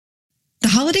The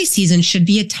holiday season should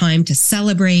be a time to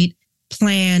celebrate,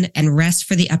 plan, and rest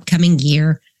for the upcoming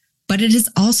year, but it is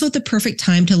also the perfect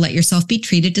time to let yourself be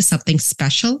treated to something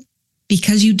special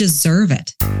because you deserve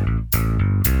it.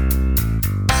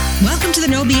 Welcome to the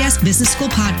No BS Business School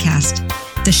podcast,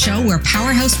 the show where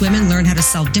powerhouse women learn how to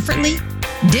sell differently,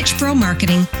 ditch bro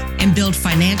marketing, and build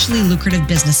financially lucrative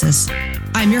businesses.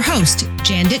 I'm your host,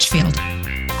 Jan Ditchfield.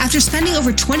 After spending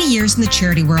over 20 years in the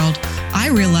charity world, I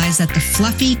realized that the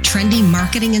fluffy, trendy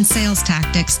marketing and sales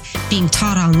tactics being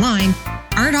taught online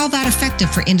aren't all that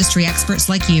effective for industry experts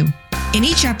like you. In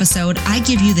each episode, I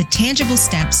give you the tangible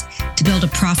steps to build a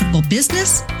profitable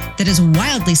business that is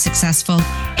wildly successful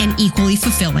and equally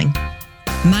fulfilling.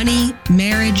 Money,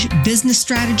 marriage, business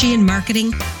strategy, and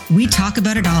marketing, we talk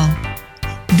about it all.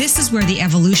 This is where the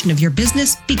evolution of your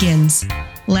business begins.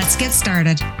 Let's get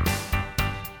started.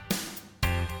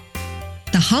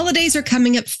 The holidays are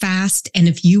coming up fast, and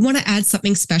if you want to add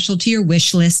something special to your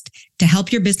wish list to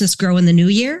help your business grow in the new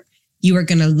year, you are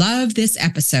going to love this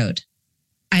episode.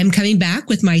 I'm coming back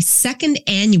with my second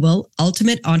annual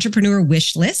Ultimate Entrepreneur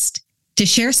Wish List to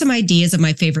share some ideas of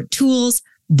my favorite tools,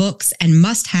 books, and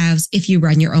must-haves if you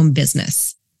run your own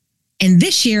business. And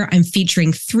this year, I'm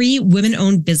featuring 3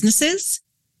 women-owned businesses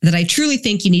that I truly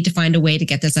think you need to find a way to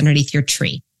get this underneath your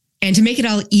tree. And to make it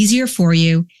all easier for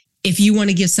you, if you want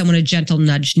to give someone a gentle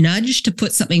nudge to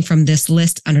put something from this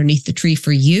list underneath the tree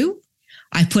for you,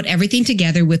 I put everything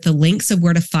together with the links of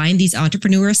where to find these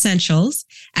entrepreneur essentials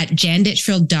at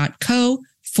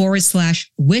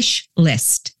janditchfield.co/wish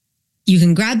list. You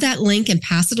can grab that link and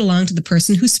pass it along to the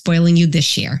person who's spoiling you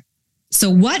this year. So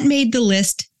what made the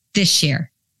list this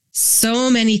year?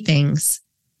 So many things.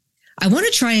 I want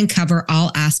to try and cover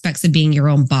all aspects of being your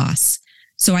own boss.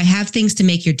 So I have things to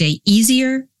make your day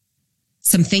easier,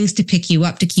 some things to pick you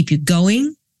up to keep you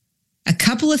going, a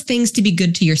couple of things to be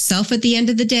good to yourself at the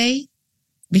end of the day,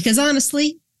 because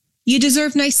honestly, you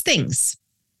deserve nice things.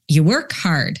 You work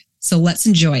hard, so let's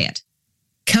enjoy it.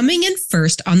 Coming in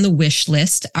first on the wish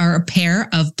list are a pair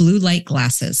of blue light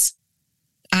glasses.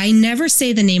 I never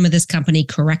say the name of this company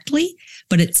correctly,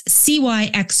 but it's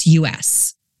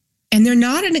CYXUS. And they're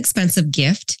not an expensive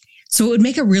gift, so it would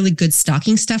make a really good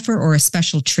stocking stuffer or a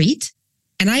special treat.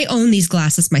 And I own these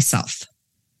glasses myself.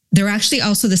 They're actually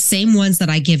also the same ones that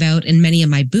I give out in many of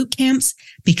my boot camps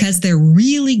because they're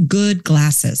really good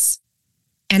glasses.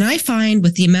 And I find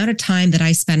with the amount of time that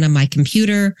I spend on my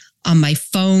computer, on my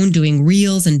phone, doing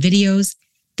reels and videos,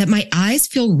 that my eyes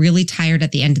feel really tired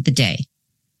at the end of the day.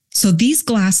 So these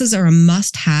glasses are a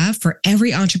must-have for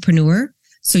every entrepreneur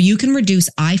so you can reduce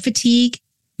eye fatigue,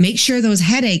 make sure those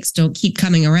headaches don't keep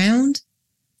coming around.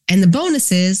 And the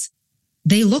bonus is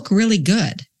they look really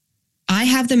good. I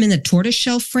have them in the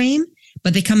tortoiseshell frame,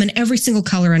 but they come in every single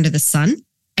color under the sun.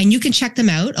 And you can check them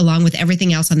out along with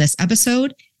everything else on this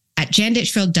episode at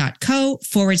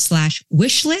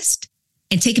janditchfield.co/wish list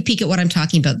and take a peek at what I'm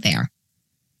talking about there.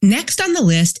 Next on the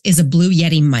list is a Blue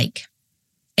Yeti mic.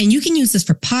 And you can use this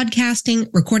for podcasting,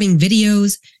 recording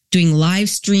videos, doing live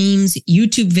streams,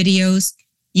 YouTube videos.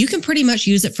 You can pretty much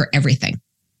use it for everything.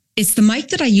 It's the mic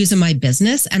that I use in my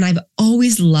business, and I've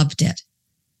always loved it.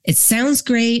 It sounds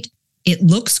great. It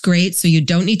looks great, so you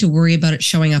don't need to worry about it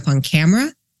showing up on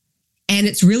camera. And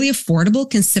it's really affordable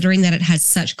considering that it has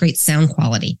such great sound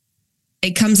quality.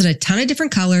 It comes in a ton of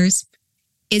different colors.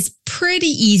 It's pretty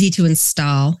easy to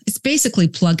install. It's basically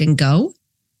plug and go.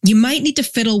 You might need to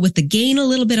fiddle with the gain a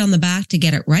little bit on the back to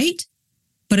get it right.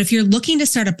 But if you're looking to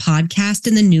start a podcast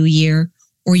in the new year,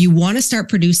 or you want to start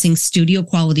producing studio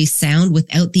quality sound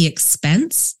without the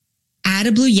expense, add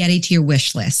a Blue Yeti to your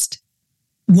wish list.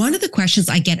 One of the questions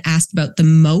I get asked about the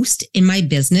most in my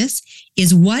business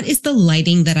is what is the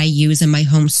lighting that I use in my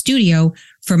home studio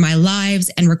for my lives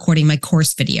and recording my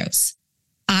course videos?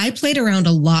 I played around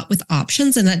a lot with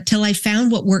options until I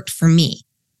found what worked for me.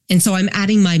 And so I'm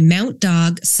adding my Mount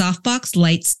Dog softbox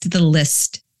lights to the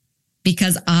list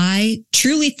because I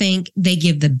truly think they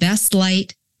give the best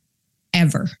light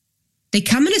ever. They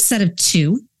come in a set of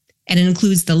 2, and it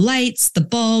includes the lights, the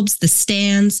bulbs, the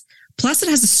stands, plus it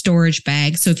has a storage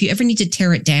bag. So if you ever need to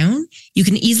tear it down, you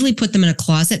can easily put them in a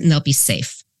closet and they'll be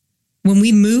safe. When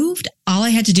we moved, all I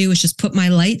had to do was just put my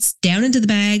lights down into the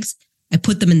bags. I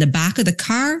put them in the back of the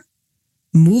car,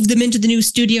 moved them into the new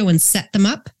studio and set them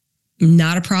up.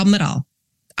 Not a problem at all.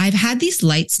 I've had these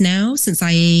lights now since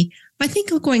I think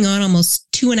we're going on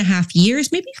almost 2.5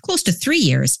 years, maybe close to 3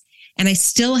 years. And I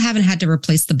still haven't had to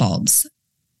replace the bulbs.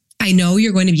 I know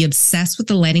you're going to be obsessed with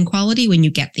the lighting quality when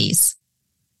you get these.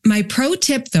 My pro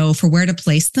tip, though, for where to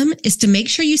place them is to make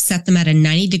sure you set them at a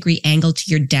 90-degree angle to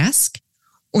your desk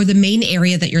or the main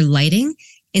area that you're lighting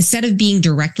instead of being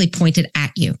directly pointed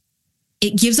at you.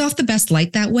 It gives off the best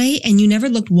light that way, and you never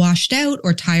looked washed out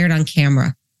or tired on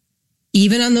camera,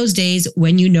 even on those days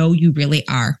when you know you really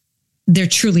are. They're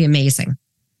truly amazing.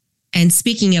 And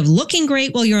speaking of looking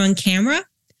great while you're on camera,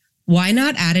 why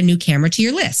not add a new camera to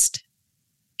your list?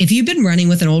 If you've been running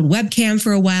with an old webcam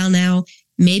for a while now,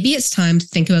 maybe it's time to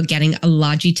think about getting a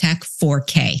Logitech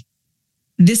 4K.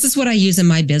 This is what I use in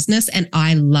my business, and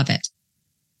I love it.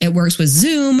 It works with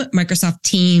Zoom, Microsoft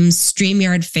Teams,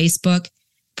 StreamYard, Facebook,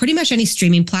 pretty much any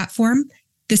streaming platform.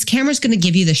 This camera is going to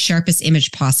give you the sharpest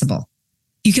image possible.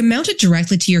 You can mount it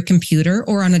directly to your computer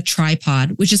or on a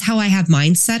tripod, which is how I have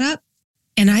mine set up.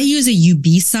 And I use a UB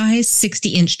size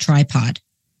 60-inch tripod.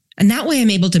 And that way I'm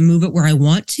able to move it where I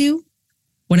want to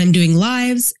when I'm doing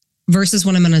lives versus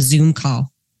when I'm on a Zoom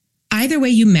call. Either way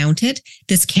you mount it,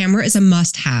 this camera is a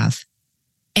must-have.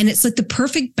 And it's like the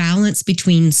perfect balance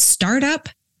between startup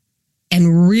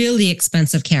and really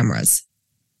expensive cameras.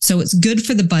 So it's good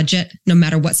for the budget, no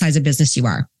matter what size of business you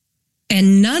are.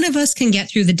 And none of us can get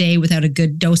through the day without a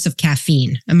good dose of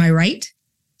caffeine. Am I right?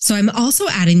 So I'm also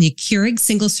adding the Keurig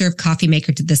single-serve coffee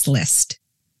maker to this list.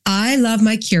 I love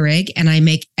my Keurig and I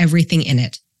make everything in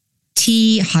it.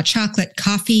 Tea, hot chocolate,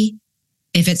 coffee.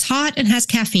 If it's hot and has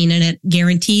caffeine in it,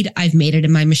 guaranteed I've made it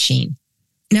in my machine.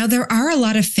 Now, there are a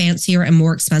lot of fancier and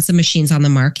more expensive machines on the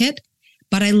market,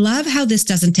 but I love how this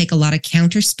doesn't take a lot of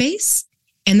counter space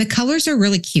and the colors are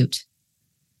really cute.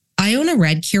 I own a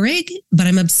red Keurig, but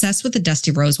I'm obsessed with the Dusty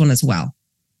Rose one as well.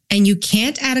 And you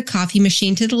can't add a coffee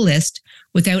machine to the list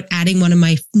without adding one of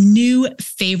my new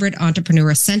favorite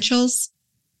entrepreneur essentials,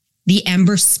 the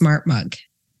Ember Smart Mug.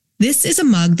 This is a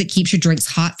mug that keeps your drinks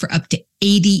hot for up to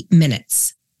 80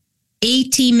 minutes.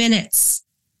 80 minutes.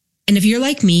 And if you're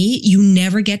like me, you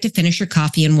never get to finish your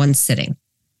coffee in one sitting.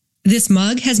 This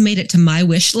mug has made it to my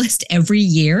wish list every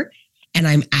year, and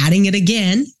I'm adding it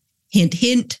again. Hint,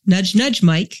 hint, nudge, nudge,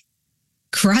 Mike.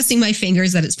 Crossing my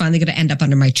fingers that it's finally going to end up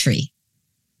under my tree.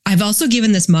 I've also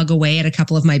given this mug away at a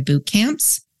couple of my boot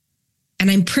camps, and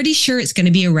I'm pretty sure it's going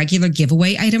to be a regular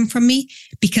giveaway item from me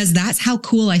because that's how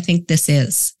cool I think this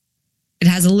is. It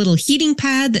has a little heating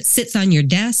pad that sits on your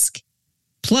desk,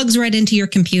 plugs right into your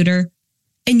computer,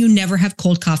 and you never have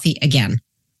cold coffee again.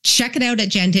 Check it out at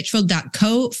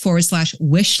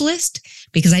janditchfield.co/wishlist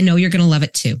because I know you're going to love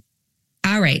it too.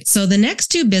 All right, so the next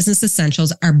two business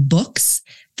essentials are books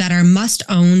that are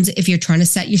must-owns if you're trying to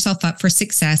set yourself up for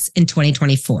success in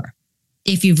 2024.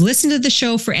 If you've listened to the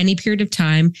show for any period of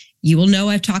time, you will know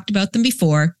I've talked about them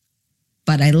before,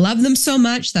 but I love them so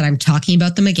much that I'm talking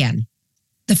about them again.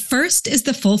 The first is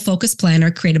the Full Focus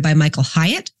Planner created by Michael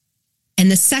Hyatt,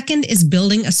 and the second is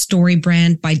Building a Story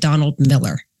Brand by Donald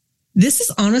Miller. This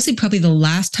is honestly probably the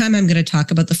last time I'm going to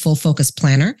talk about the Full Focus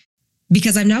Planner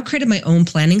because I've now created my own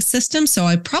planning system, so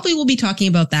I probably will be talking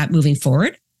about that moving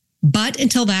forward. But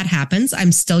until that happens,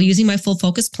 I'm still using my Full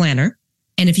Focus Planner.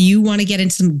 And if you want to get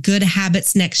into some good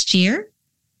habits next year,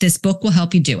 this book will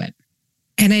help you do it.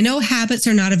 And I know habits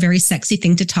are not a very sexy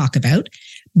thing to talk about,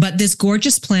 but this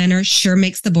gorgeous planner sure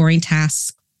makes the boring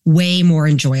tasks way more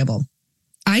enjoyable.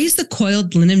 I use the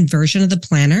coiled linen version of the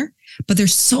planner, but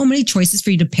there's so many choices for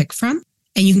you to pick from,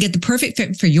 and you can get the perfect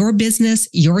fit for your business,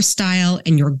 your style,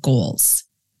 and your goals.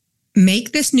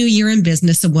 Make this new year in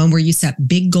business the one where you set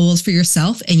big goals for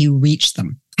yourself and you reach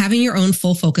them. Having your own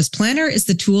Full Focus Planner is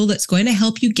the tool that's going to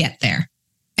help you get there.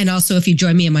 And also, if you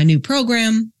join me in my new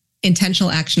program, Intentional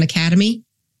Action Academy,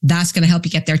 that's going to help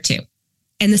you get there too.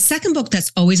 And the second book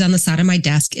that's always on the side of my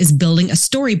desk is Building a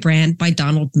Story Brand by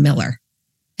Donald Miller.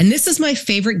 And this is my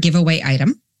favorite giveaway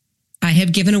item. I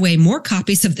have given away more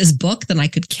copies of this book than I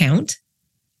could count.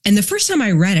 And the first time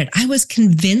I read it, I was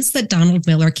convinced that Donald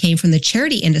Miller came from the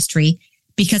charity industry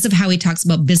because of how he talks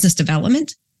about business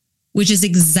development, which is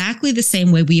exactly the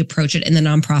same way we approach it in the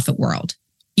nonprofit world,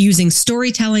 using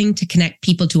storytelling to connect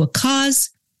people to a cause,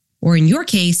 or in your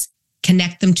case,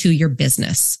 connect them to your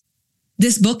business.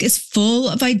 This book is full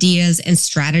of ideas and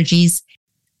strategies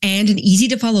and an easy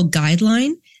to follow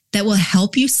guideline that will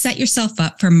help you set yourself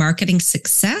up for marketing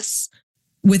success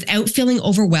without feeling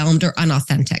overwhelmed or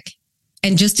unauthentic.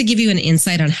 And just to give you an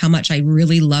insight on how much I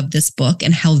really love this book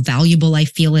and how valuable I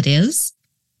feel it is,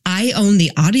 I own the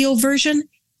audio version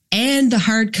and the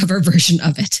hardcover version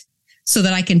of it so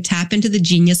that I can tap into the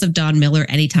genius of Don Miller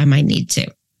anytime I need to.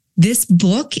 This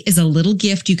book is a little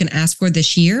gift you can ask for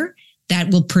this year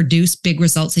that will produce big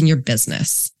results in your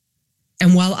business.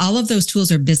 And while all of those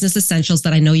tools are business essentials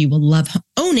that I know you will love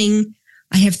owning,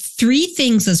 I have 3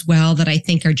 things as well that I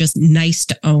think are just nice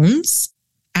to own.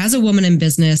 As a woman in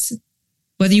business,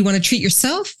 whether you want to treat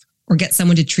yourself or get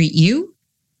someone to treat you,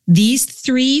 these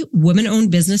 3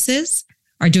 women-owned businesses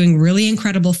are doing really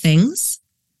incredible things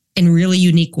in really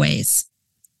unique ways.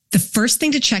 The first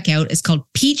thing to check out is called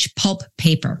Peach Pulp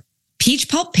Paper. Peach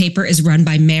Pulp Paper is run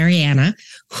by Mariana,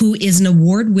 who is an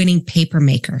award-winning paper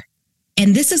maker.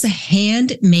 And this is a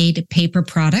handmade paper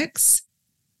products,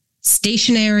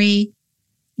 stationery,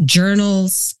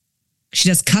 journals. She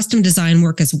does custom design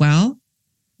work as well.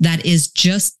 That is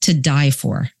just to die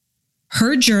for.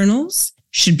 Her journals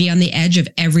should be on the edge of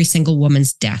every single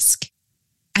woman's desk.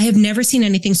 I have never seen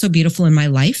anything so beautiful in my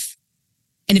life.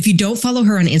 And if you don't follow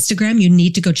her on Instagram, you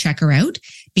need to go check her out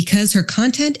because her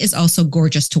content is also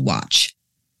gorgeous to watch.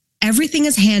 Everything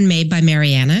is handmade by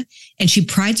Mariana, and she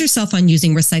prides herself on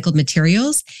using recycled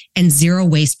materials and zero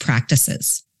waste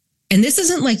practices. And this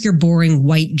isn't like your boring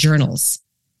white journals.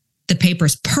 The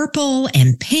paper's purple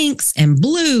and pinks and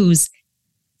blues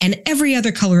and every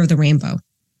other color of the rainbow.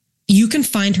 You can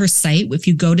find her site if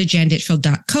you go to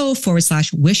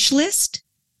janditchfield.co/wish list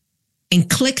and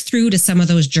click through to some of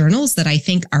those journals that I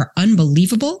think are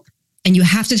unbelievable. And you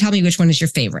have to tell me which one is your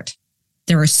favorite.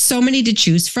 There are so many to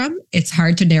choose from. It's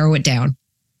hard to narrow it down.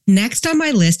 Next on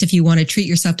my list, if you want to treat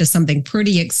yourself to something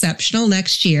pretty exceptional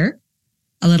next year,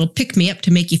 a little pick-me-up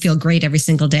to make you feel great every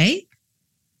single day,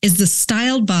 is the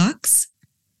Styled Box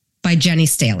by Jenny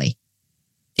Staley.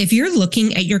 If you're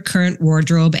looking at your current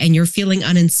wardrobe and you're feeling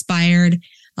uninspired,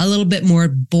 a little bit more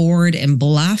bored and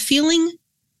blah feeling,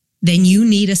 then you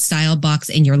need a style box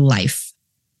in your life.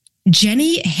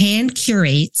 Jenny hand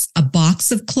curates a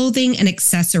box of clothing and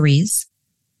accessories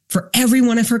for every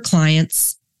one of her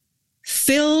clients,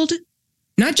 filled,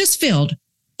 not just filled,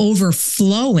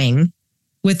 overflowing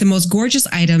with the most gorgeous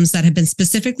items that have been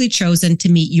specifically chosen to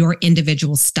meet your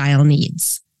individual style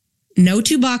needs. No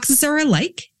two boxes are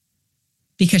alike,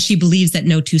 because she believes that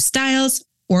no two styles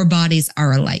or bodies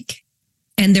are alike.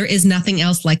 And there is nothing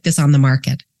else like this on the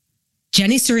market.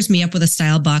 Jenny serves me up with a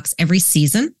style box every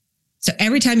season. So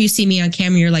every time you see me on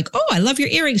camera, you're like, oh, I love your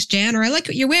earrings, Jan, or I like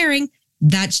what you're wearing.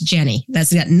 That's Jenny.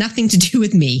 That's got nothing to do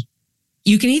with me.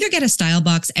 You can either get a style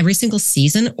box every single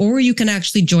season, or you can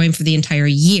actually join for the entire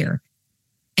year.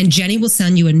 And Jenny will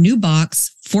send you a new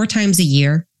box 4 times a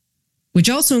year, which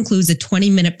also includes a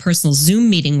 20-minute personal Zoom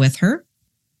meeting with her.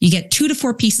 You get 2 to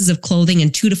 4 pieces of clothing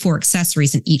and 2 to 4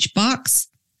 accessories in each box.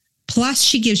 Plus,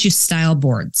 she gives you style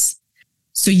boards.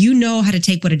 So you know how to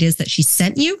take what it is that she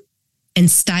sent you and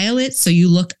style it so you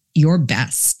look your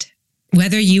best.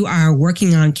 Whether you are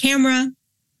working on camera,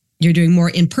 you're doing more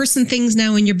in-person things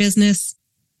now in your business,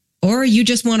 or you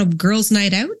just want a girls'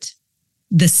 night out,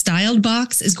 the Styled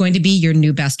Box is going to be your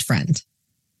new best friend.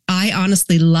 I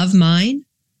honestly love mine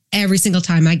every single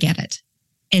time I get it.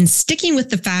 And sticking with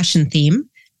the fashion theme,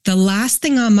 the last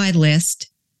thing on my list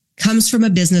comes from a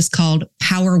business called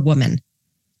Power Woman,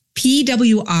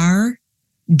 PWRWMN.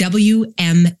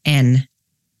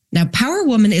 Now, Power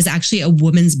Woman is actually a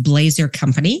women's blazer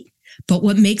company, but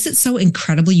what makes it so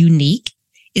incredibly unique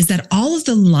is that all of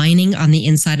the lining on the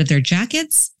inside of their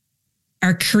jackets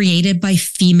are created by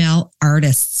female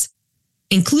artists,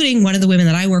 including one of the women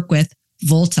that I work with,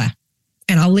 Volta.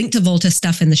 And I'll link to Volta's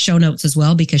stuff in the show notes as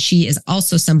well, because she is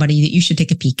also somebody that you should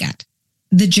take a peek at.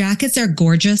 The jackets are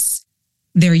gorgeous,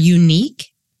 they're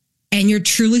unique, and you're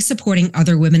truly supporting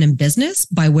other women in business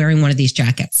by wearing one of these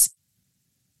jackets.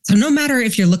 So no matter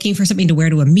if you're looking for something to wear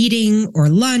to a meeting or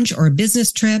lunch or a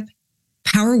business trip,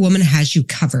 Power Woman has you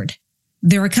covered.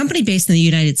 They're a company based in the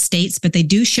United States, but they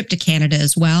do ship to Canada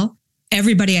as well.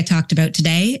 Everybody I talked about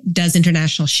today does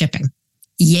international shipping.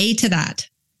 Yay to that.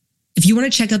 If you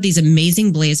want to check out these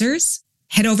amazing blazers,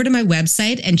 head over to my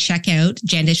website and check out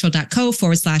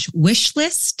janditchfield.co/wish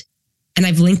list. And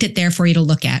I've linked it there for you to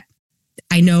look at.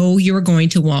 I know you are going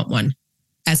to want one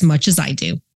as much as I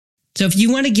do. So if you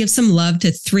want to give some love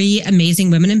to 3 amazing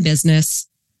women in business,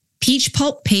 Peach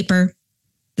Pulp Paper,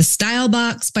 The Style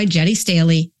Box by Jenny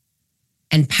Staley,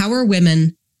 and Power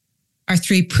Women are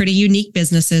 3 pretty unique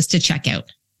businesses to check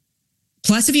out.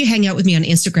 Plus, if you hang out with me on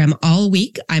Instagram all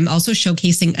week, I'm also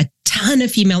showcasing a ton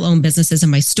of female-owned businesses in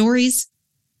my stories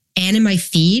and in my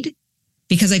feed,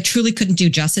 because I truly couldn't do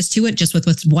justice to it just with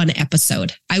one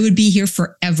episode. I would be here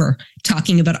forever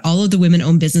talking about all of the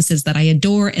women-owned businesses that I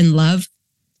adore and love.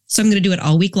 So I'm going to do it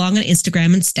all week long on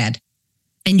Instagram instead.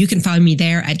 And you can find me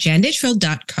there at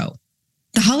janditchfield.co.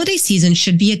 The holiday season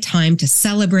should be a time to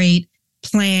celebrate,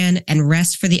 plan, and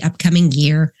rest for the upcoming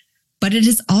year. But it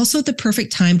is also the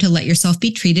perfect time to let yourself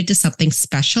be treated to something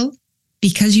special,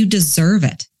 because you deserve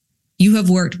it. You have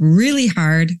worked really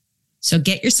hard, so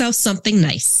get yourself something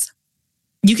nice.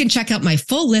 You can check out my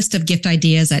full list of gift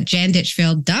ideas at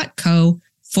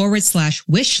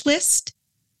janditchfield.co/wish list,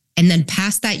 and then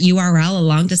pass that URL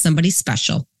along to somebody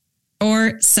special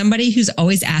or somebody who's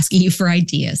always asking you for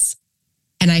ideas.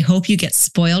 And I hope you get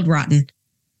spoiled rotten.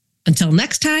 Until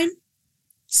next time,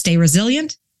 stay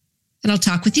resilient, and I'll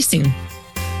talk with you soon.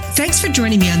 Thanks for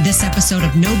joining me on this episode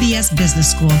of No BS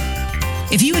Business School.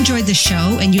 If you enjoyed the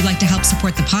show and you'd like to help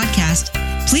support the podcast,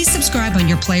 please subscribe on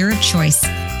your player of choice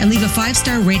and leave a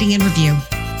 5-star rating and review.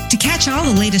 To catch all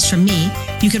the latest from me,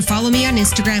 you can follow me on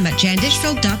Instagram at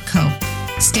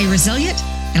jandishfield.co. Stay resilient,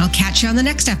 and I'll catch you on the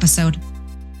next episode.